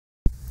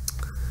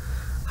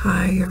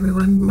Hi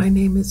everyone, my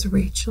name is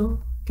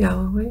Rachel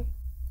Galloway,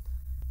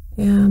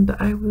 and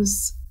I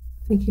was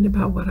thinking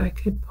about what I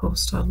could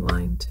post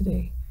online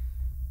today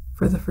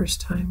for the first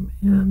time,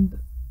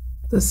 and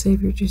the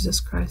Savior Jesus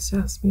Christ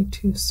asked me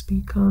to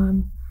speak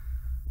on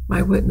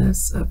my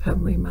witness of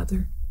Heavenly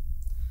Mother.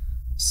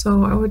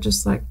 So I would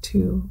just like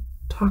to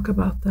talk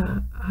about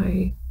that.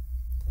 I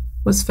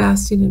was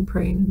fasting and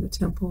praying in the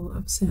temple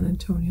of San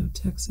Antonio,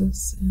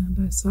 Texas, and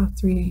I saw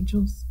 3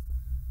 angels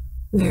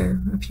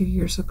there a few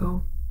years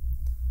ago.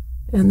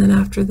 And then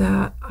after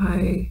that,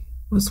 I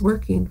was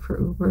working for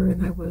Uber,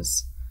 and I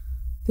was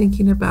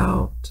thinking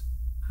about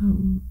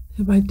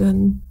had I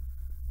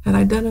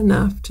done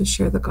enough to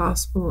share the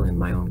gospel in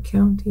my own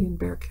county, in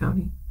Bexar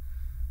County.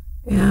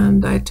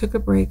 And I took a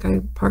break. I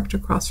parked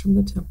across from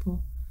the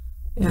temple,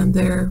 and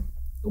there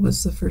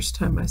was the first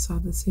time I saw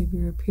the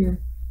Savior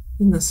appear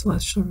in the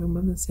celestial room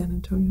of the San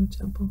Antonio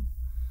temple.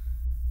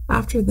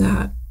 After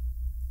that,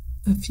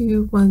 a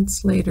few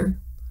months later,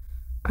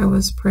 I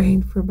was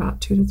praying for about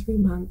 2 to 3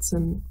 months,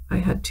 and I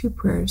had 2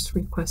 prayers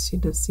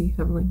requesting to see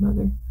Heavenly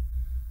Mother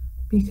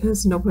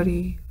because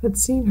nobody had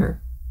seen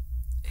her,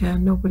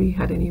 and nobody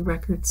had any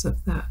records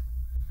of that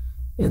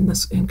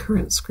in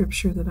current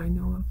scripture that I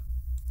know of.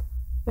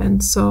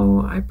 And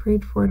so I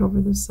prayed for it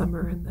over the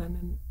summer, and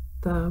then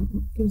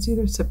it was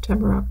either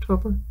September or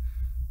October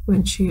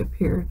when she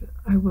appeared.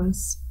 I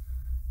was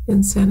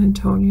in San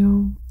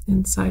Antonio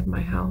inside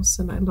my house,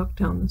 and I looked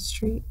down the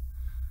street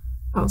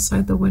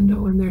outside the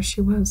window, and there she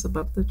was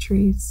above the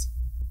trees,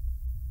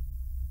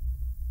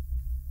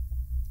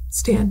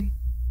 standing.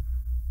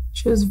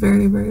 She has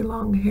very, very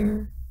long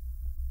hair.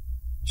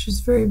 She's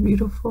very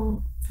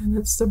beautiful, and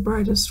it's the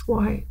brightest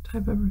white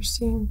I've ever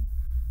seen.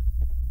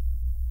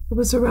 It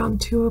was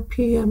around 2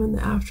 p.m. in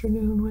the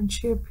afternoon when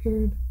she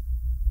appeared,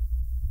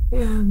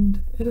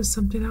 and it is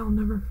something I'll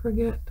never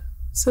forget.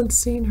 Since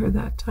seeing her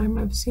that time,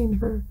 I've seen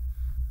her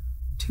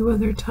 2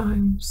 other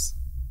times.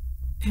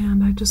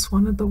 And I just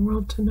wanted the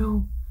world to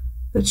know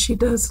that she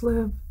does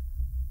live.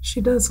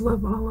 She does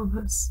love all of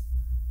us,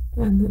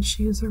 and that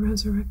she is a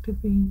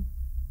resurrected being.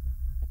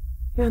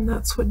 And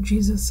that's what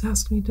Jesus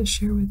asked me to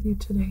share with you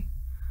today.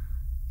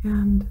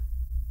 And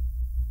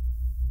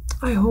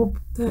I hope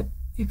that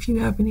if you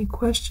have any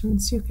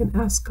questions, you can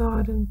ask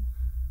God and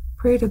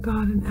pray to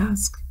God and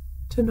ask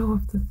to know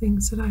if the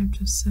things that I've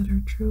just said are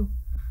true,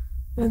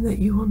 and that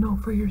you will know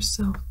for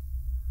yourself.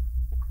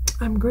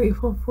 I'm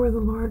grateful for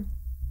the Lord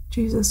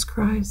Jesus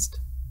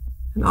Christ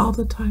and all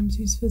the times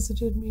he's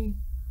visited me.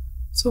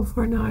 So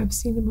far now I've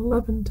seen him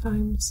 11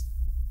 times,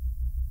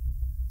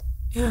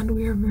 and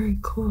we are very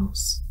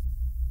close.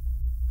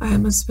 I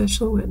am a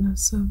special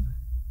witness of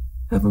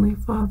Heavenly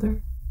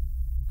Father,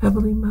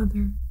 Heavenly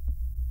Mother,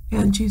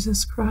 and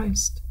Jesus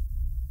Christ,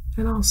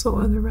 and also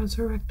other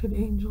resurrected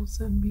angels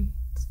and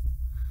beings.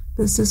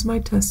 This is my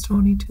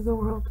testimony to the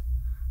world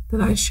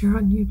that I share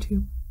on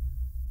YouTube.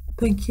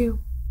 Thank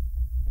you,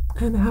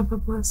 and have a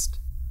blessed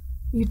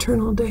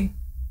eternal day.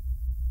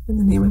 In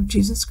the name of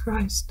Jesus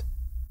Christ,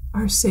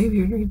 our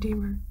Savior and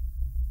Redeemer.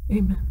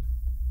 Amen.